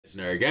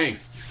Gang.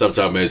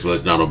 Sometimes man,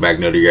 it's not on back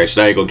another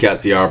reaction. I ain't gonna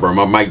count to y'all, bro.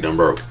 My mic done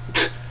broke.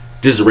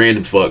 Just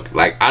random fuck.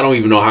 Like, I don't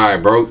even know how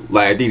it broke.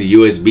 Like, I think the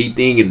USB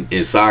thing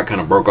inside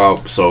kind of broke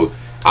off. So,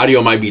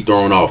 audio might be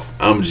thrown off.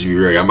 I'm just be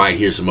real. I might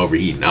hear some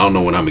overheating. I don't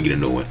know when I'm gonna get a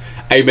new one.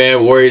 Hey,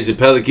 man, Warriors and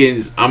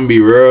Pelicans. I'm gonna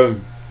be real.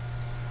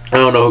 I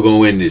don't know who's gonna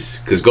win this.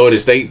 Because Golden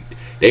State,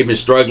 they've been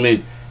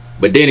struggling.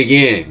 But then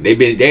again, they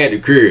had the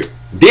crib.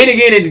 Then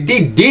again,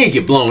 they did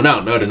get blown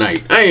out the other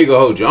night. I ain't gonna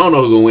hold you. I don't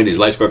know who's gonna win this.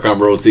 Light Square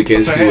Combo Roll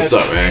TK. See what's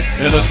up,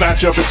 man. In this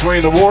matchup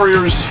between the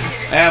Warriors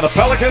and the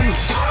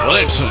Pelicans,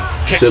 Williamson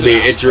kicks Should be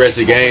an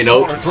interesting game,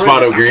 though.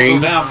 Spot up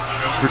green. Down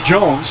for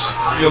Jones.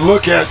 You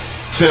look at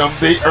them,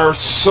 they are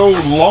so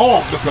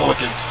long, the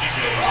Pelicans.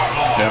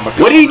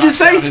 What did he just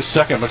say? His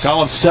second.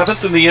 McCollum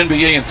 7th in the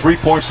NBA in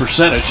three-point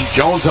percentage.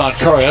 Jones on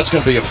Curry. That's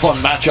going to be a fun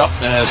matchup.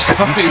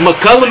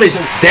 McCollum is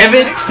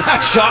 7?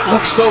 That shot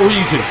looks so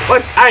easy.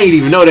 What? I ain't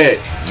even know that.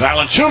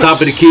 Valanciunas.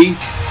 Top of the key.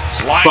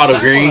 Spot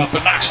of green. Up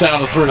and knocks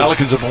down the three.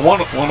 Pelicans have been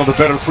one of the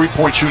better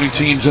three-point shooting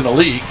teams in the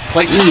league.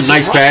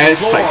 Nice pass.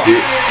 Tight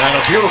shit. And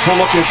a beautiful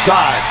look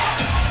inside.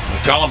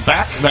 McCollum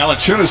back.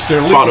 Valanciunas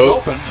there leaving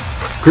open.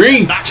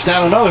 Green. Knocks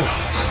down another.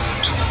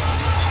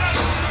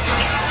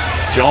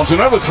 Jones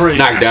another three.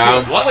 Knocked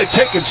down. Well, they've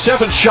taken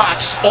 7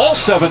 shots, all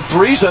 7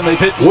 threes, and they've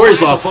hit.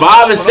 Warriors lost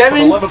 5 and 7.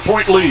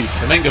 11-point lead.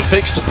 Kuminga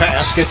fakes the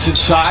pass, gets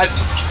inside,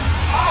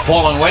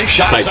 falling away.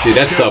 Shot. Tight shit.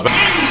 That's tough.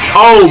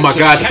 Oh my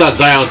gosh! I thought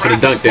Zion's gonna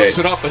dunk that. Puts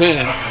it up and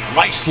in.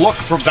 Nice look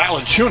from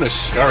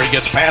Valanciunas. Curry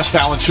gets past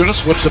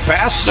Valanciunas, whips the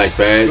pass. Nice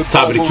pass.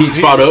 Top of the key.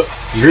 Spot up.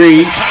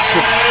 Green.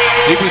 Thompson.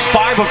 He was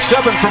 5 of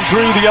 7 from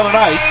 3 the other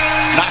night.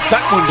 Knocks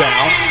that one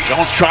down.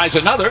 Jones tries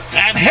another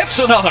and hits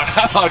another.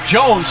 How about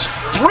Jones?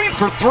 3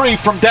 for 3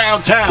 from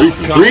downtown. 3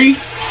 for 3.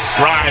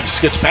 Drives,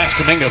 gets past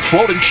Kuminga,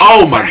 floating shot.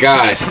 Oh my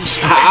gosh!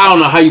 I don't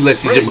know how you let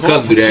CJ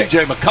McCollum do that.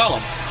 CJ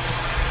McCollum.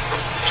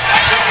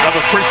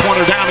 Another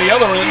three-pointer down the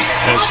other end.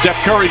 And Steph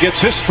Curry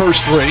gets his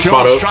first 3.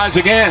 Jones tries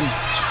again.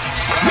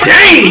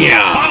 Damn!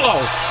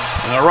 Follow.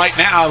 Right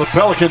now, the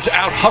Pelicans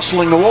out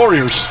hustling the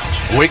Warriors.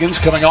 Wiggins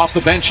coming off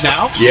the bench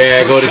now.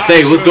 Yeah, go to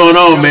State. What's going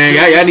on, man?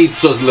 I need to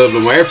show a little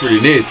bit more effort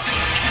in this.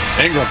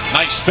 Ingram,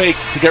 nice fake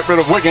to get rid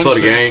of Wiggins.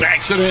 The game.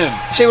 Banks it in.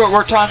 See what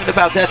we're talking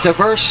about, that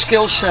diverse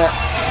skill set.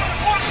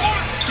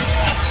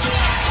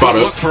 Spot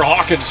up. Look for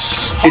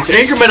Hawkins. Is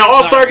Ingram in an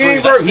all-star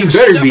game, bro? He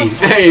better be.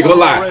 I ain't gonna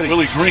lie.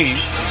 Willie Green,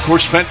 of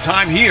course, spent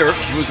time here.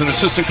 He was an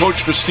assistant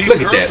coach for Steve.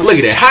 Look at that. Look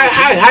at that.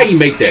 How you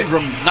make that?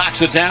 Ingram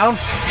knocks it down.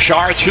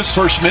 Shards, his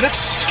first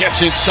minutes,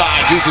 gets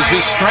inside, uses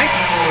his strength.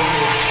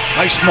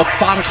 Nice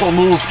methodical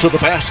move to the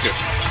basket.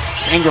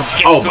 Ingram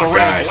gets oh my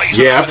gosh.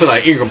 Yeah, I feel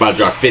like Ingram about to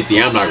drop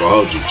 50. I'm not gonna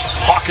hold you.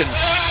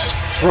 Hawkins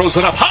throws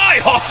it up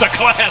high off the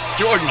glass.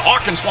 Jordan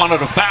Hawkins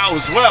wanted a foul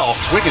as well.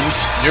 Wiggins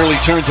nearly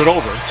turns it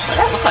over.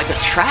 That looked like a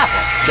trap.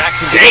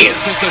 Jackson Davis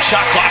since the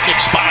shot clock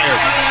expired.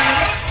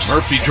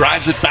 Murphy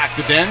drives it back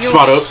to Daniels.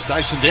 Spot up.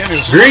 Dyson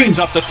Daniels Green.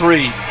 up the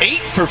 3. 8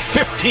 for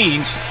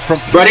 15 from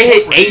 3. Bro, they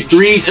hit 8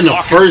 threes in the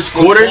first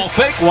quarter. Ball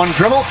fake, one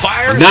dribble,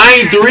 fires.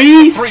 9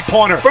 threes?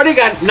 3-pointer. Bro, they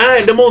got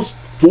 9. The most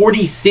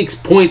 46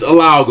 points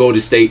allowed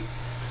Golden State.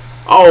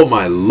 Oh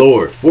my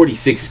lord.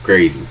 46 is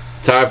crazy.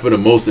 Tied for the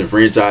most in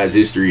franchise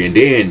history. And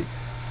then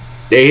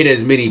they hit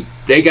as many.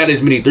 They got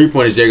as many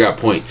 3-pointers. They got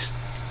points.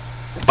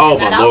 Oh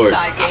my lord.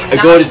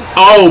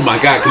 Oh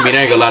my god, Kamina,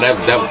 I ain't gonna lie,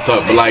 that was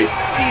tough. But like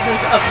seasons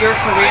of your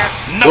career.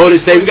 Golden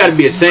State, we gotta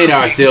be ashamed of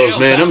ourselves,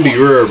 man. I'm gonna be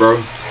real,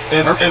 bro.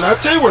 And I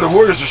tell you where the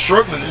Warriors are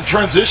struggling in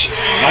transition.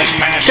 Nice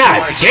pass.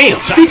 God damn,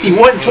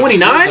 51-29?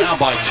 Down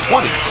by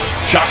 20.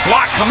 Shot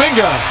block,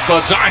 Kuminga.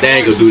 But Zion they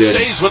ain't gonna do that.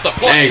 stays with the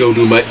play. They ain't gonna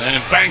do much.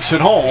 And banks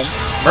it home.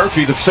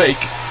 Murphy the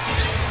fake.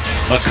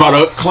 Spot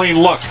up. Clean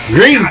look.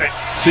 Green. Got it.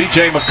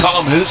 CJ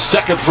McCollum, his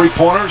second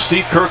 3-pointer.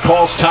 Steve Kerr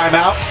calls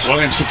timeout.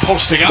 Williamson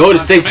posting up.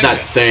 Golden State's not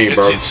the same,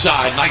 bro. It's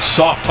inside. Nice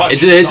soft touch. It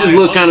just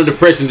look kind of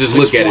depressing. Just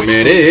look at it,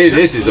 man.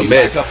 This is a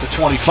mess. Back up to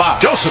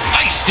 25. Joseph,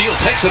 nice steal.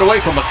 Takes it away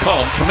from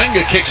McCollum.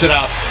 Kuminga kicks it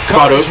out.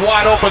 Spot up.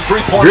 Wide open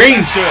 3-pointer.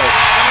 Green. That's good.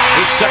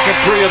 His second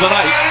 3 of the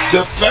night.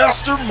 The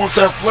faster, most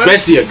athletic.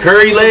 Especially a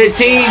Curry-led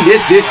team.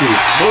 This is.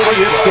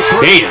 Moving hits the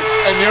 3. Damn.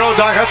 And you know,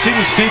 Doc, that's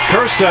even Steve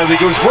Kerr said. He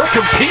goes, we're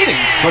competing,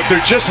 but they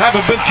just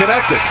haven't been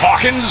connected.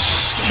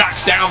 Hawkins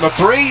knocks down the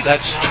 3.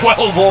 That's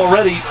 12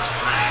 already.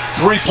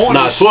 3-pointers.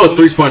 Nah, 12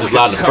 3-pointers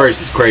allowed in the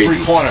first is crazy.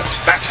 3-pointer.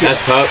 That's good.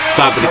 That's tough.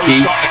 Top of the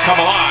key. Starting to come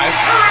alive.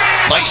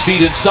 Nice feed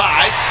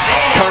inside.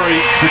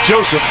 Curry to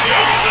Joseph.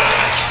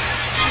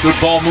 Good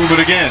ball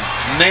movement again.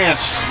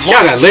 Nance.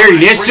 Y'all got Larry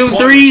Nance shooting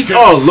 3s?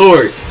 Oh,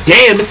 Lord.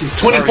 Damn, this is a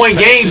 20-point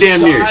game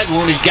damn near.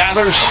 Looney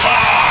gathers.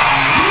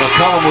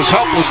 McCollum was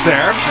helpless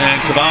there. And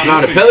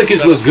nah, the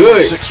Pelicans look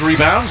good. 6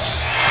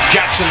 rebounds.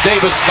 Jackson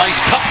Davis, nice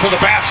cut to the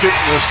basket.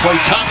 As Klay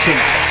Thompson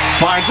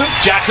finds him.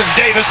 Jackson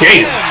Davis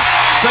again.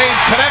 Same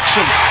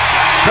connection.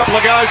 A couple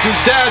of guys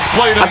whose dads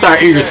played in. I thought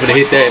Ingram's gonna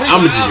hit that.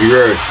 I'm gonna just be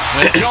real.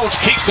 And Jones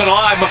keeps it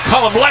alive.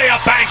 McCollum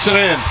layup, banks it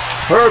in.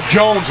 Herb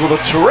Jones with a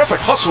terrific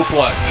hustle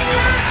play.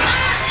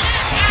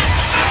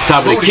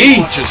 Top of the key.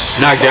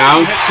 Knocked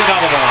down. Hits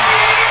another one.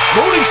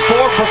 Moody's 4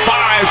 for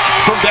 5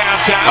 from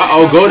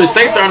downtown. Golden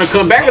State starting to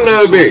come back a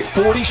little bit.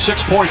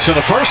 46 points in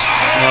the first.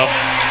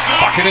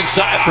 Bucket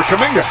inside for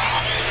Kuminga.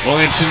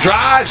 Williamson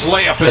drives,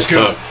 layup is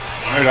good.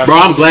 Bro,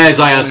 I'm glad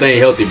Zion staying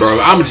healthy, bro.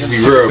 I'm gonna just be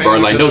real, bro.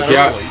 Like, no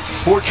cap.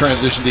 Poor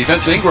transition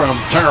defense. Ingram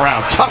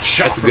turnaround, tough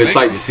shot. That's a good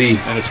sight to see.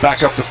 And it's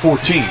back up to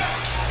 14.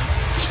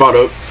 Spot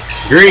up.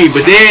 Green,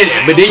 but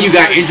then you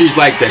got injuries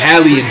like to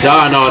Hallie and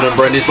John on them,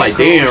 bro. And it's like,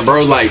 damn,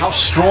 bro, like how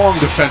strong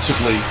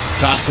defensively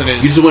Thompson is.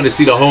 You just want to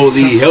see the whole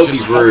league healthy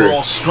for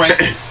overall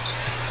strength.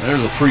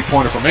 There's a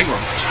three-pointer from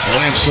Ingram.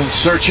 Williamson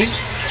searching.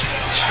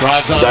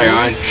 Drives on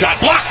Looney. Shot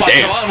blocked by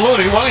Kevon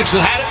Looney. Williamson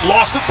had it,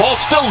 lost it. Ball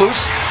still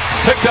loose.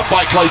 Picked up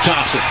by Klay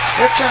Thompson.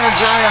 They're turning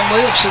Zion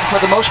Williamson, for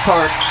the most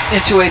part,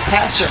 into a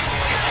passer.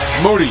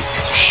 Moody.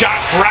 Shot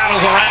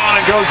rattles around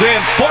and goes in.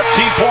 14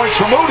 points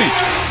for Moody.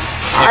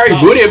 All right,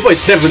 Moody, that boy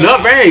stepping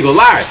up. I ain't gonna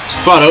lie.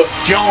 Spot up.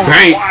 Jones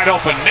wide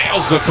open.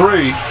 Nails the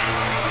three.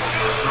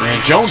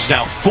 And Jones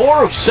now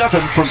 4 of 7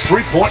 from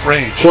three-point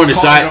range. Corner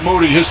side.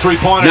 Moody, his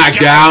three-pointer.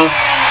 Knocked down.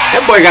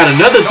 That boy got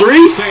another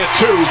three. Say it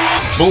too.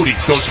 Moody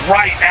goes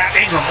right at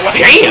Ingram.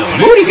 Damn,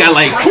 Moody got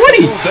like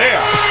 20. There.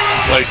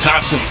 Klay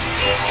Thompson.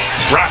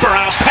 Wrap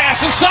around,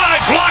 pass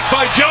inside, blocked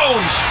by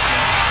Jones.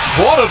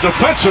 What a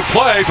defensive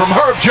play from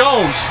Herb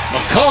Jones.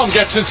 McCollum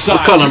gets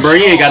inside. McCollum, bro,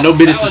 he ain't got no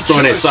business just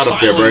throwing that shot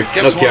up there, bro.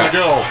 No cap.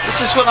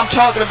 This is what I'm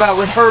talking about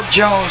with Herb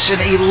Jones,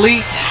 an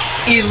elite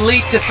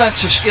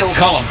defensive skill.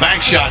 McCollum,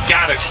 bank shot,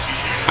 got it.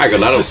 I got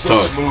a lot of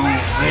so smooth.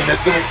 I mean,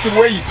 the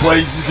way he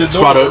plays, he's in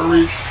no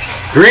hurry.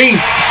 Green.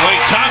 Klay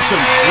Thompson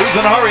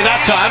losing a hurry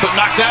that time, but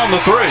knocked down the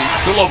three.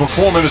 Still over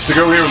 4 minutes to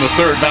go here in the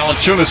third.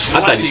 Valanciunas.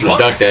 I thought he should have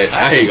dunked that.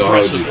 I ain't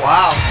gonna hold you.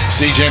 Wow.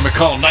 C.J.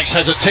 McCollum, nice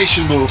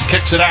hesitation move,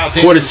 kicks it out.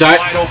 Quarter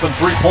side. Wide open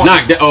three-pointer.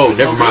 Knocked that. Oh,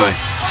 never mind.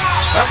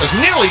 That was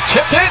nearly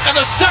tipped in, and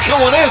the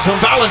second one is from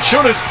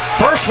Valanciunas.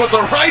 First with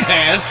the right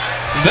hand,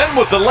 then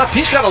with the left.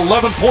 He's got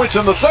 11 points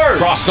in the third.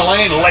 Cross the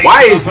lane.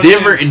 Why is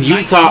Denver and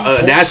Utah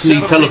a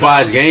nationally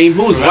televised game?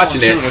 Who was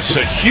watching that? It's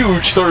a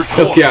huge third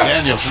quarter.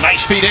 Daniels,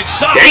 nice feed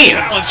inside. Damn.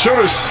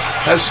 Valanciunas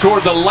has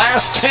scored the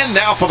last 10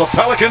 now for the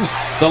Pelicans.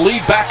 The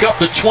lead back up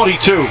to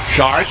 22.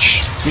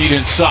 Charge, feed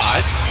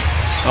inside.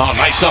 Oh,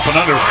 nice up and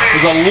under.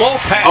 There's a low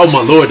pass. Oh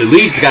my lord, the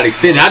leads got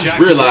extended. I just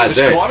realized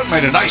that.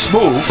 Made a nice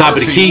move. Top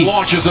of the key.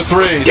 Launches a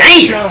three.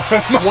 Damn!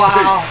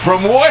 Wow.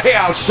 From way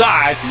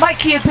outside.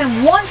 Mike, he had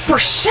been 1 for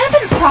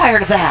 7 prior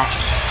to that.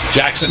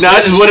 Jackson. Nah,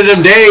 just one of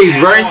them days,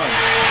 bro.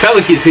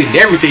 Pelicans hitting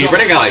everything, bro.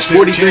 They got like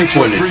 43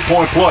 pointers.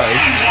 Three-point play.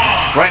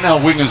 Right now,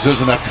 Wiggins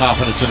doesn't have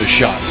confidence in his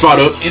shot. Spot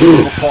up.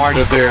 Integral part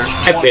of their.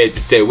 I bet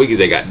to say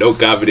Wiggins ain't got no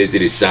confidence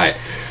in his shot.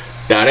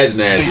 Nah, that's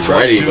nasty, bro.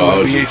 I didn't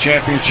go. NBA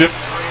championship.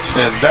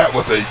 And that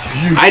was a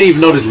beautiful. I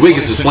didn't even notice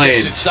Wiggins was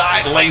playing.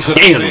 Inside, lays it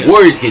damn, the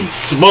Warriors getting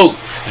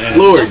smoked.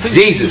 And Lord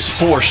Jesus.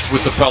 Forced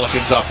with the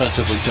Pelicans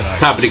offensively tonight.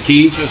 Top of the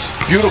key. Just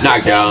beautiful.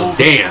 Knockdown.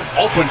 Damn.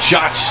 Open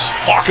shots.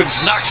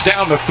 Hawkins knocks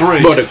down the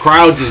three. Bro, the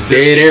crowd just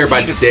dead.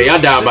 Everybody just dead.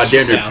 Y'all down by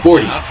damn near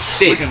 40.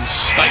 Shit.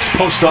 Wiggins, nice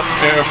post up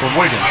there from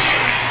Wiggins.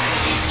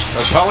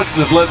 The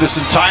Pelicans have led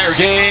this entire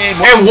game.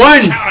 And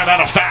won. Counted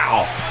on a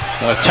foul.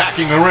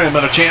 Attacking the rim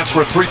and a chance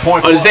for a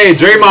three-point. I was saying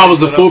Draymond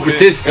was a full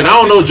participant. I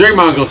don't know if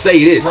Draymond gonna say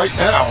this right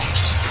now,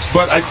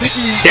 but I think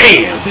he.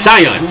 Damn,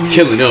 Zion's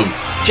killing them.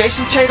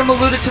 Jason Tatum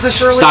alluded to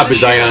this earlier. Stop it,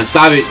 Zion.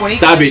 Stop it.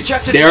 Stop it.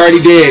 They already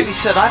did.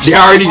 They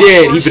already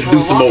did. He finna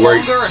do some more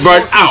work. Bro,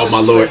 oh my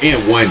lord,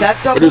 and one.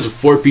 But there's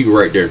 4 people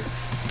right there.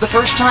 The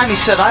first time he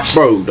said, "I've."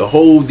 Bro, the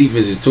whole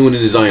defense is tuned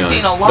into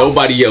Zion.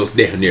 Nobody else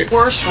down there.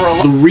 Worse for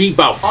a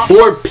about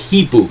 4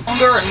 people.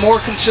 Longer and more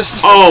consistent.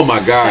 Oh my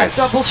gosh.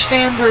 That double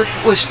standard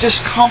was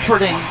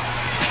discomforting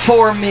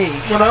for me.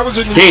 When I was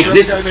in damn,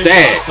 this is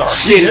sad.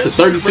 Shit, it's a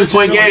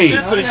 32-point game.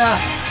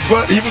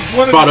 But he was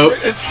one Spot of up.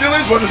 the, it still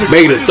is one of the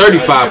making a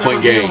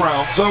 35-point game.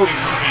 So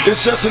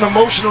it's just an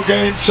emotional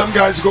game. Some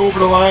guys go over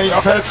the line.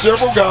 I've had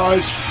several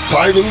guys.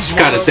 It's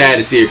kind of sad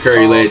to see a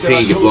Curry-led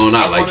team get blown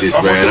out like this,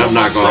 man. I'm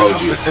not gonna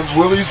hold you. And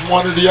Willie's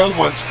one of the other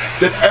ones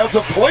that, as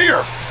a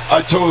player,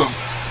 I told him,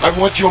 I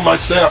want you on my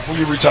staff when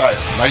you retire.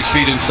 Nice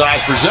feed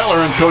inside for Zeller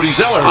and Cody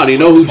Zeller. I don't even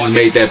know who just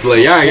made that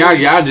play.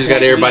 Y'all just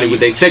got everybody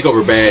with their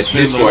takeover badge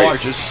this point.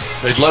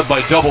 They've led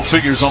by double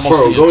figures almost.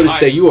 Bro, go to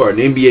state. You are an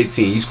NBA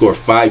team. You scored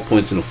 5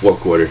 points in the 4th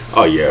quarter.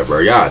 Oh yeah,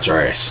 bro. Y'all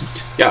trash.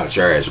 Y'all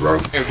trash, bro.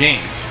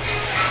 Game.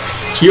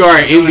 You are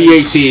an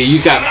NBA team.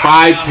 You got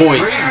 5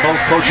 points.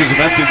 Both coaches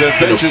have emptied their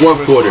benches in the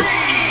 4th quarter.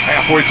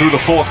 Halfway through the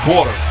 4th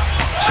quarter.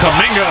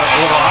 Kuminga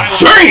with a high.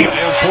 Dream.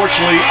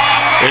 Unfortunately,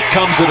 it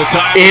comes at a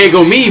time. It ain't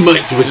gonna mean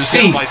much with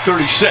C. By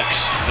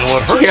 36. And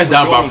what he got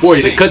down by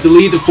 40. They cut the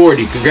lead to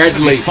 40.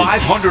 Congratulations.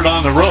 500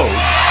 on the road.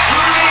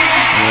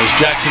 As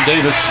Jackson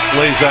Davis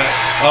lays that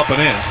up and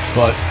in,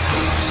 but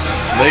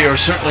they are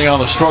certainly on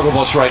the struggle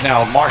bus right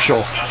now.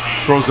 Marshall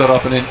throws that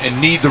up and in and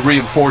need the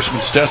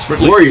reinforcements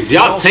desperately. Warriors,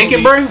 y'all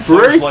tanking, bro?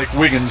 For real? Like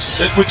Wiggins.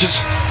 Which is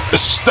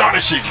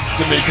astonishing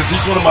to me because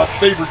he's one of my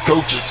favorite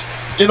coaches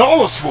in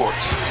all of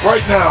sports.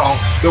 Right now,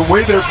 the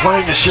way they're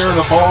playing and sharing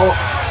the ball,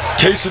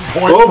 Case in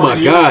point. Oh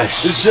my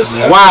gosh! It's just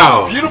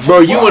wow,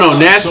 bro, you went on run.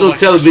 national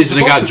television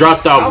and got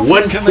dropped off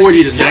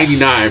 140 to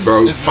 99,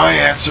 bro. Is my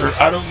answer.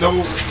 I don't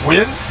know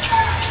when.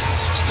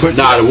 But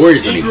nah, yes, the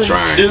Warriors ain't even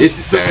trying. This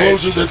is the sad.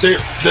 closer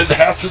that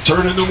has to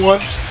turn into one.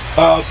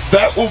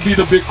 That will be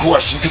the big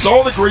question because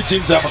all the great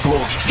teams have a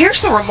closer.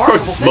 Here's the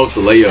remarkable thing. Smoke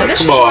the layup. And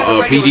this Come is why the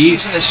on, regular PD.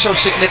 season is so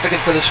significant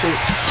for this group.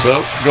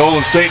 So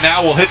Golden State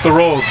now will hit the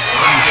road.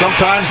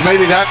 Sometimes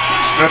maybe that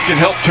can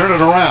help turn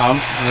it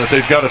around. And that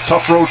they've got a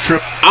tough road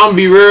trip I'm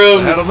be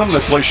real. ahead of them. They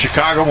play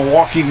Chicago,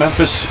 Milwaukee,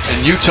 Memphis,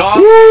 and Utah.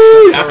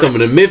 Woo, I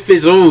coming to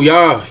Memphis. Oh,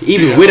 y'all.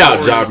 Even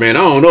without Ja, man. I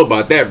don't know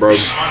about that, bro.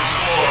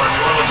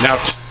 Now,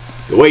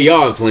 The way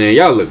y'all playing,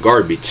 y'all look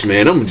garbage,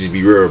 man. I'm gonna just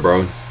be real,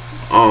 bro.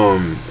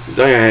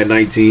 Zion had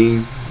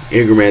 19,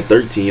 Ingram had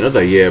 13. I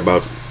thought he had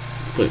about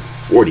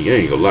 40. I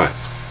ain't gonna lie.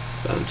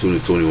 2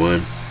 to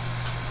 21.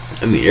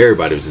 I mean,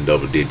 everybody was in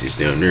double digits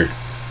down there.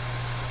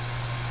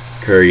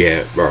 Curry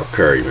had, bro,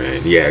 Curry,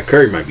 man. Yeah,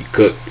 Curry might be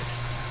cooked.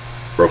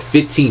 Bro,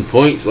 15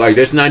 points. Like,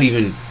 that's not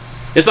even,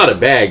 it's not a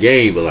bad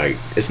game, but, like,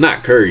 it's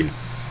not Curry.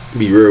 To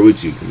be real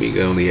with you,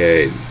 Kuminga only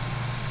had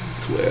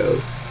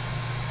 12.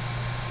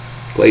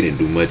 Clay didn't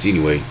do much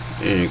anyway.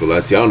 I ain't gonna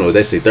lie to you. I don't know what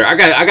that say. I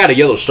got a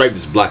yellow stripe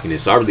that's blocking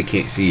this, so I really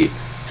can't see it.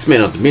 This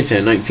man off the bench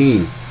had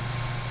 19.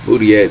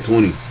 Booty had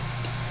 20.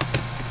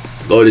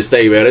 Golden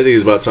State, man. I think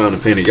it's about time to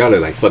panic. Y'all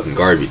look like fucking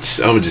garbage.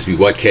 I'm gonna just be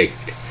 1K.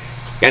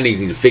 Y'all niggas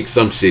need to fix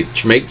some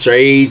shit. Make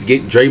trades,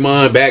 get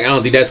Draymond back. I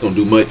don't think that's gonna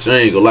do much. I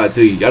ain't gonna lie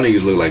to you. Y'all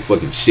niggas look like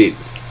fucking shit.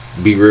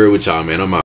 Be real with y'all, man. I'm out.